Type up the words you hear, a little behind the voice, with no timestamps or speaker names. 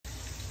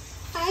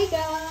Hi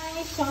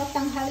guys! So,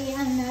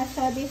 tanghalian na.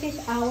 So, this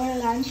is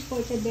our lunch for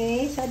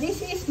today. So,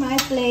 this is my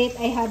plate.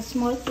 I have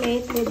small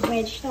plate with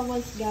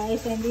vegetables,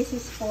 guys. And this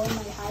is for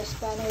my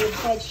husband with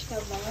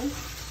vegetables.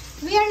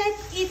 We are not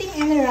eating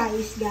any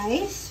rice,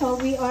 guys. So,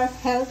 we are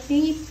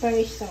healthy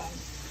person.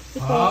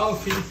 How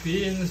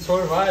Philippines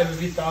survive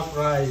without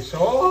rice?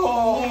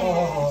 Oh!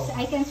 Yes,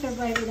 I can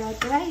survive without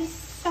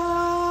rice. So,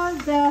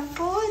 the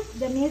food,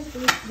 the meat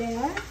is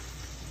there.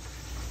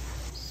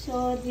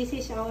 So this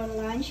is our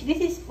lunch. This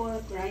is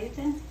pork, right?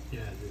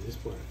 Yeah, this is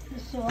pork.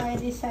 So I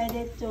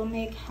decided to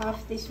make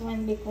half this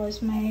one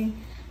because my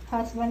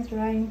husband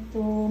trying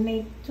to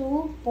make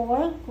 2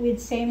 pork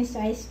with same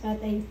size, but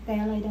I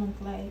tell I don't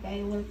like.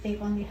 I will take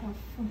only half.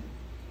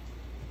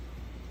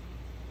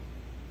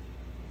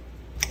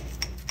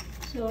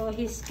 So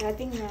he's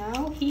cutting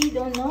now. He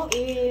don't know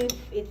if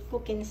it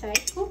cook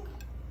inside. Cook?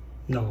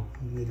 No,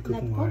 you need to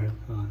cook Not more.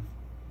 cook?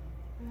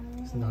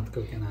 It's not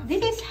cooked enough.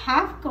 This is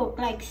half cooked,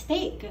 like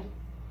steak.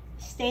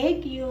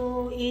 Steak,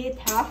 you eat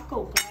half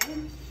cooked, right?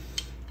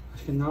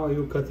 Actually, now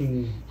you're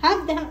cutting.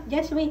 Have the,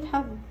 just wait,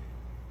 have.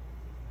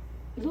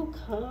 Look,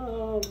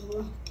 have.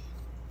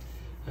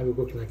 I will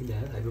cook like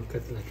that. I will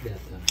cut like that.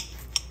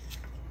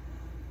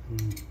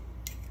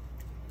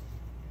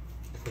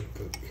 For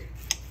cook.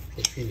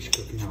 For finish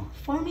cook now.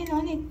 For me,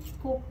 no need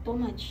cook too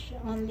much.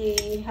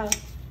 Only half.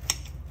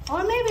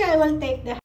 Or maybe I will take the